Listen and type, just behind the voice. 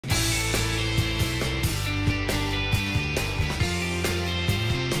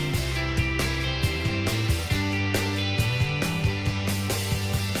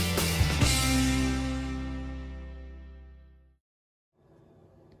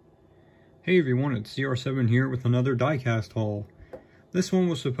Hey everyone, it's CR7 here with another diecast haul. This one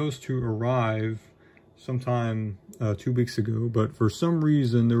was supposed to arrive sometime 2 weeks ago, but for some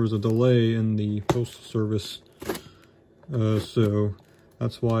reason there was a delay in the postal service. So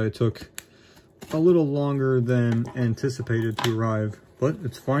that's why it took a little longer than anticipated to arrive. But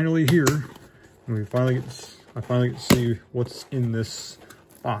it's finally here, and I finally get to see what's in this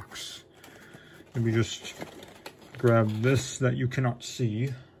box. Let me just grab this that you cannot see.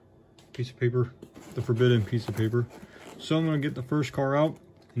 Piece of paper, the forbidden piece of paper. So I'm going to get the first car out,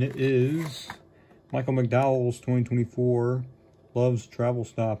 and it is Michael McDowell's 2024 Love's Travel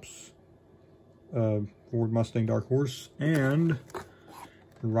Stops Ford Mustang Dark Horse, and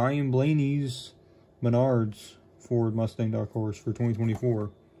Ryan Blaney's Menards Ford Mustang Dark Horse for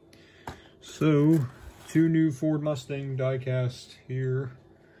 2024. So, two new Ford Mustang diecast here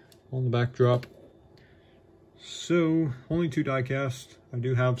on the backdrop. So, only two diecast. I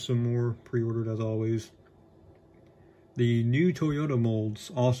do have some more pre-ordered as always. The new Toyota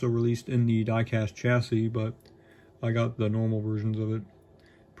molds also released in the diecast chassis, but I got the normal versions of it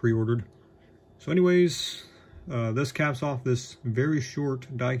pre-ordered. So anyways, this caps off this very short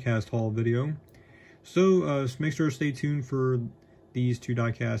diecast haul video. So make sure to stay tuned for these two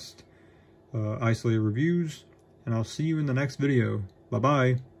diecast isolated reviews, and I'll see you in the next video.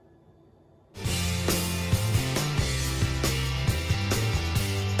 Bye-bye.